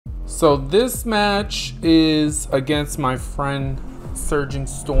So this match is against my friend Surging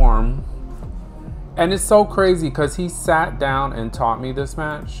Storm. And it's so crazy because he sat down and taught me this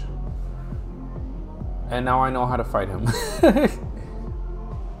match. And now I know how to fight him.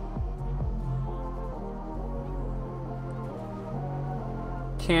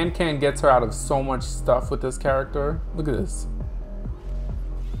 Can gets her out of so much stuff with this character. Look at this.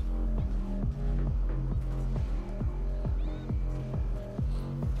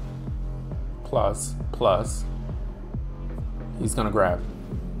 Plus. He's gonna grab.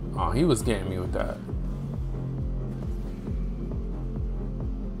 Oh, he was getting me with that.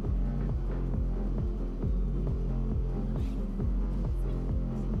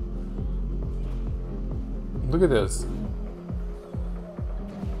 Look at this.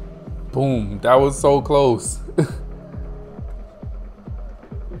 Boom, that was so close.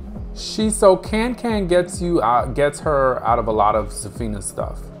 Can gets her out of a lot of Zafina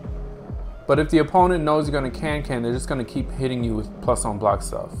stuff. But if the opponent knows you're gonna can, they're just gonna keep hitting you with plus on block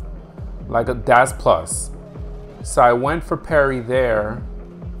stuff. Like that's plus. So I went for parry there.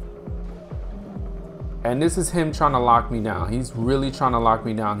 And this is him trying to lock me down. He's really trying to lock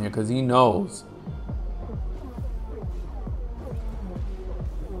me down here because he knows.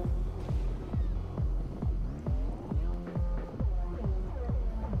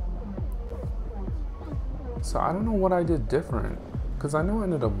 So I don't know what I did different because I know I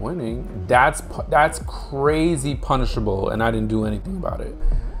ended up winning. That's crazy punishable and I didn't do anything about it.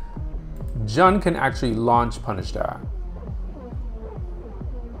 Jun can actually launch punish that.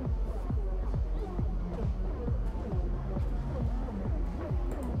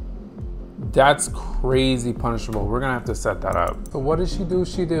 That's crazy punishable. We're gonna have to set that up. So what did she do?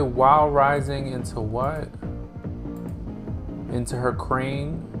 She did while rising into what? Into her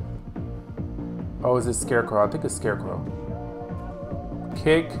crane. Oh, is it Scarecrow? I think it's Scarecrow.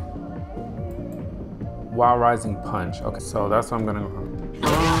 Kick. While rising punch. Okay, so that's what I'm gonna go.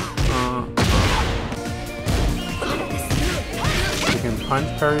 You can punch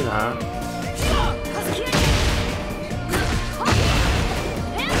parry that.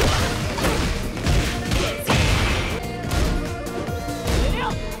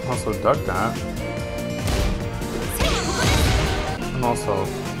 Also duck that. And also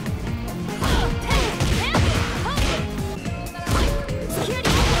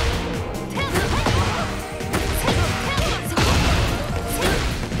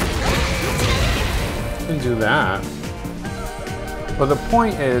do that. But the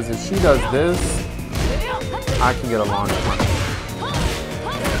point is, if she does this, I can get a launch punch.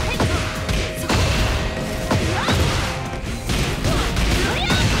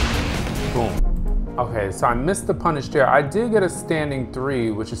 Boom. Okay, so I missed the punish there. I did get a standing 3,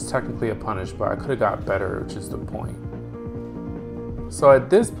 which is technically a punish, but I could have got better, which is the point. So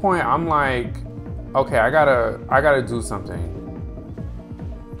at this point, I'm like, okay, I gotta do something.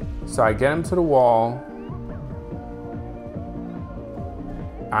 So I get him to the wall.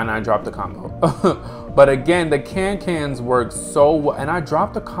 And I dropped the combo. But again, the cans work so well. And I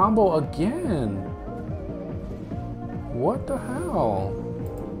dropped the combo again. What the hell?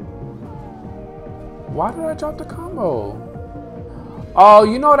 Why did I drop the combo? Oh,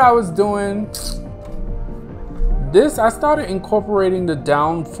 you know what I was doing? I started incorporating the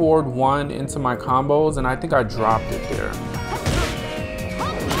down forward 1 into my combos, and I think I dropped it there.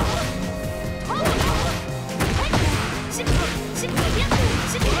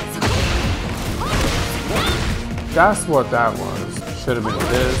 That's what that was. Should have been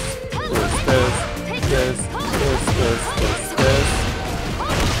this.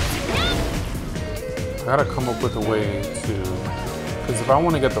 I gotta come up with a way to, because if I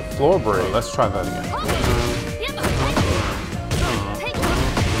want to get the floor break, let's try that again.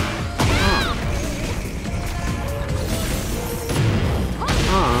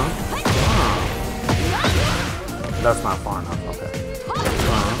 That's not far enough, okay.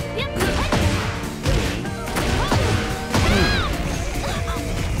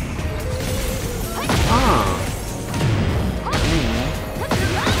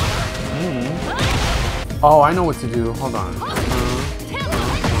 Oh, I know what to do. Hold on.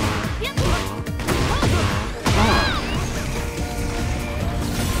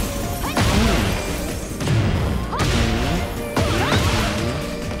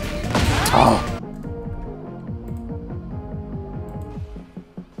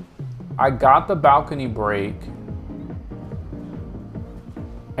 I got the balcony break.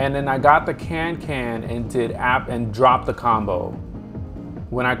 And then I got the can and dropped the combo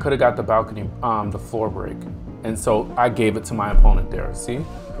when I could have got the balcony, the floor break. And so I gave it to my opponent there, see?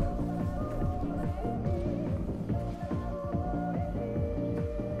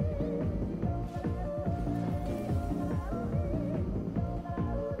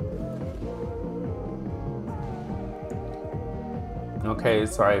 Okay,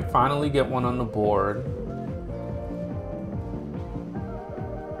 so I finally get one on the board.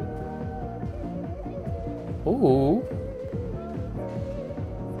 Ooh.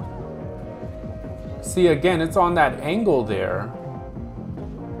 See, again, it's on that angle there.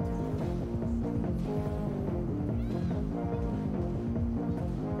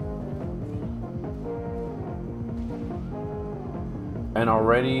 And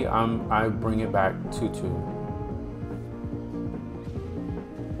already I bring it back 2-2.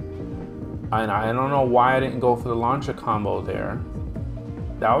 And I don't know why I didn't go for the launcher combo there.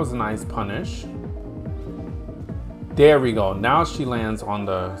 That was a nice punish. There we go. Now she lands on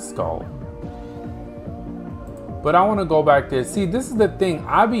the skull. But I want to go back there. See, this is the thing.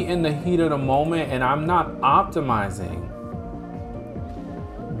 I be in the heat of the moment and I'm not optimizing.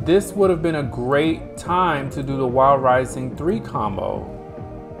 This would have been a great time to do the Wild Rising 3 combo.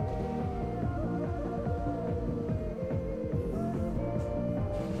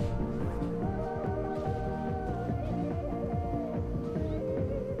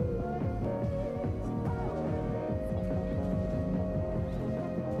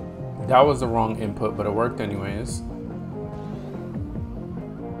 That was the wrong input, but it worked anyways.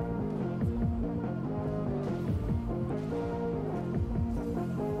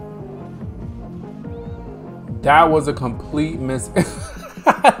 That was a complete miss.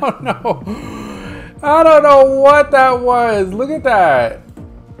 I don't know. I don't know what that was. Look at that.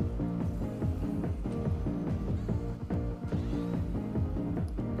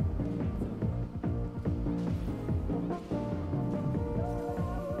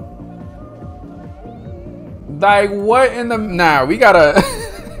 Like, what in the... Nah, we gotta...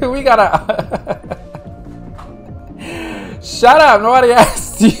 we gotta... Shut up, nobody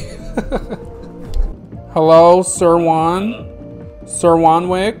asked you. Hello, Sir Juan? Sir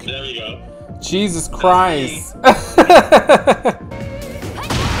Wanwick? There we go. Jesus Christ.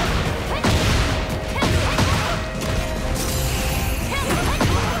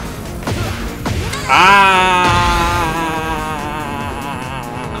 Ah!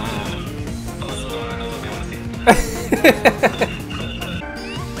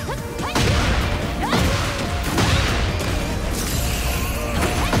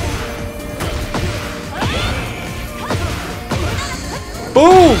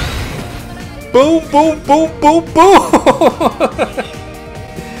 Boom! Boom, boom, boom, boom, boom!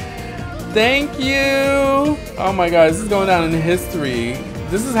 Thank you! Oh my god, this is going down in history.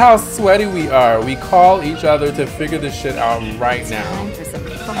 This is how sweaty we are. We call each other to figure this shit out right now.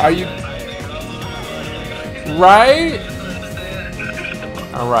 Are you... Right?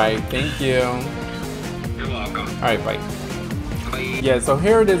 Alright, thank you. You're welcome. Alright, bye. Yeah, so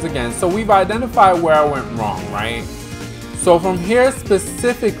here it is again. So we've identified where I went wrong, right? So from here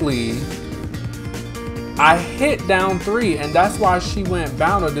specifically, I hit down 3 and that's why she went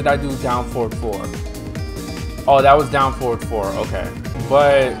bound, or did I do down forward 4? Oh, that was down forward 4, okay.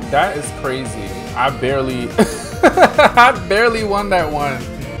 But that is crazy. I barely, I barely won that one.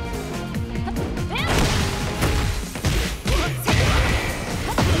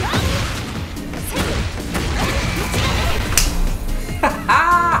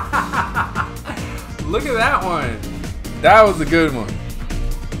 Look at that one. That was a good one.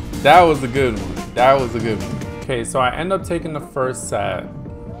 That was a good one. That was a good one. Okay, so I end up taking the first set.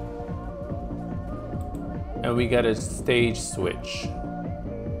 And we get a stage switch.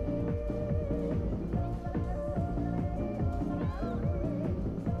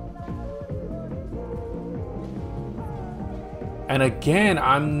 And again,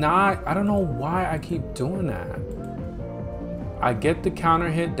 I don't know why I keep doing that. I get the counter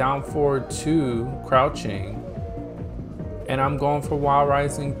hit down forward 2, crouching. And I'm going for Wild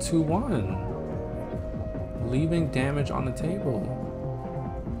Rising 2-1. Leaving damage on the table.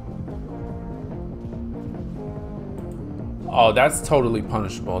 Oh, that's totally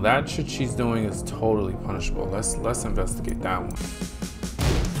punishable. That shit she's doing is totally punishable. Let's investigate that one.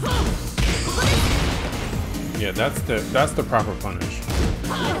 Yeah, that's the proper punish.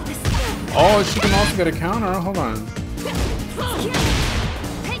 Oh, she can also get a counter. Hold on.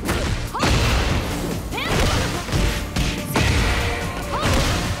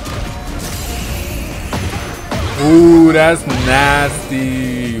 Ooh, that's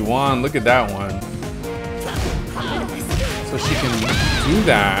nasty. Juan, look at that one. So she can do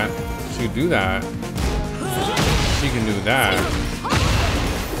that. She can do that. She can do that.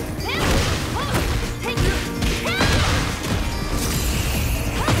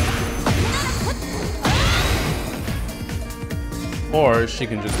 Or she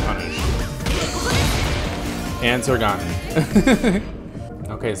can just punish. Answer gotten.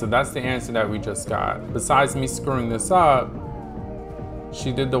 Okay, so that's the answer that we just got. Besides me screwing this up,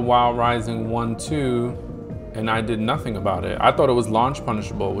 She did the Wild Rising 1-2, and I did nothing about it. I thought it was launch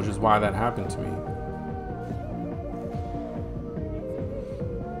punishable, which is why that happened to me.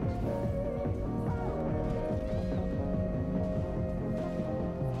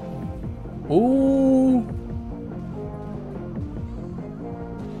 Ooh.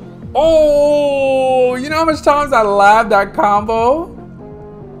 Oh, you know how much times I labbed that combo?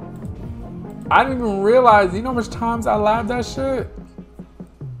 I didn't even realize, you know how much times I labbed that shit?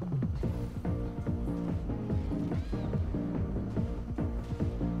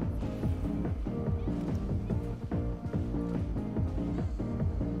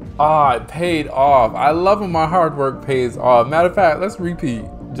 Ah, it paid off. I love when my hard work pays off. Matter of fact, let's repeat,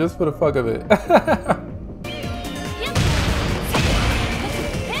 just for the fuck of it.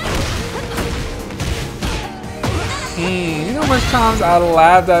 You know how much times I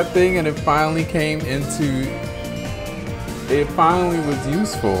labbed that thing and it finally was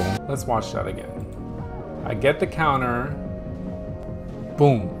useful. Let's watch that again. I get the counter.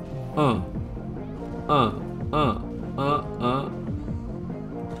 Boom.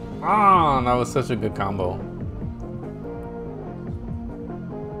 Ah, that was such a good combo.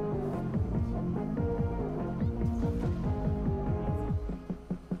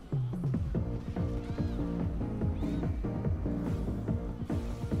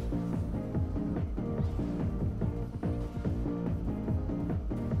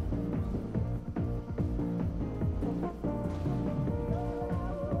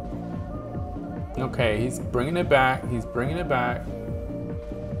 Okay, he's bringing it back. He's bringing it back.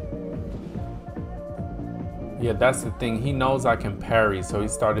 Yeah, that's the thing. He knows I can parry, so he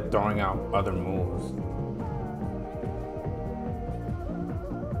started throwing out other moves.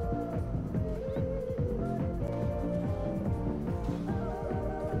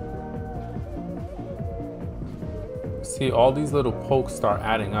 See, all these little pokes start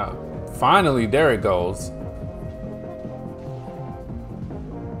adding up. Finally, there it goes.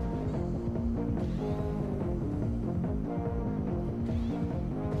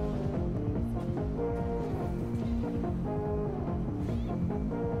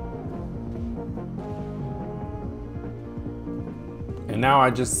 And now I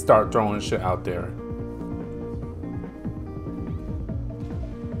just start throwing shit out there.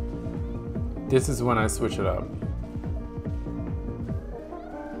 This is when I switch it up.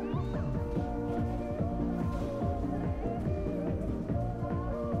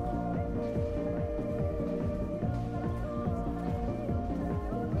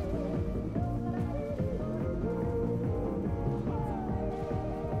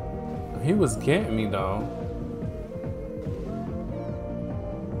 He was getting me though.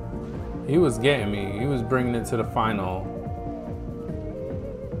 He was getting me. He was bringing it to the final.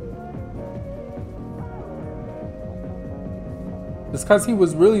 It's because he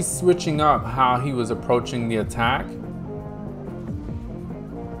was really switching up how he was approaching the attack.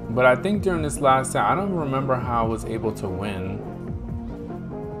 But I think during this last set, I don't remember how I was able to win.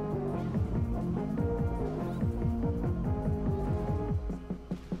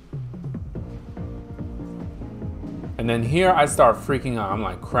 And then here I start freaking out. I'm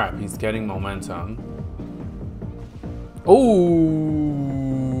like, crap, he's getting momentum.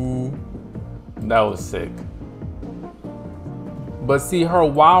 Oh, that was sick. But see, her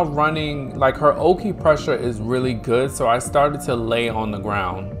while running, like her Oki pressure is really good. So I started to lay on the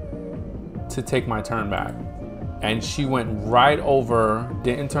ground to take my turn back. And she went right over,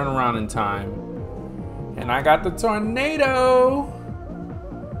 didn't turn around in time. And I got the tornado.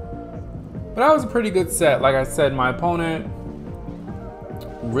 But that was a pretty good set. Like I said, my opponent,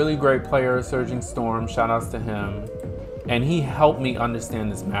 really great player, Surging Storm, shout outs to him. And he helped me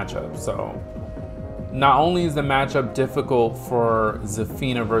understand this matchup. So not only is the matchup difficult for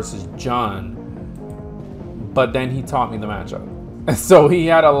Zafina versus Jun, but then he taught me the matchup. So he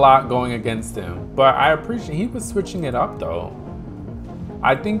had a lot going against him. But I appreciate he was switching it up though.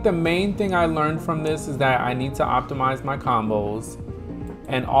 I think the main thing I learned from this is that I need to optimize my combos.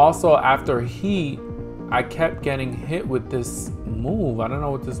 And also after heat, I kept getting hit with this move. I don't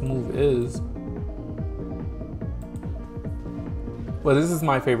know what this move is. But this is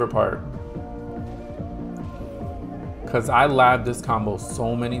my favorite part. Because I labbed this combo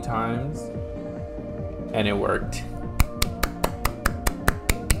so many times and it worked.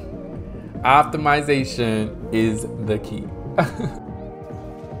 Optimization is the key.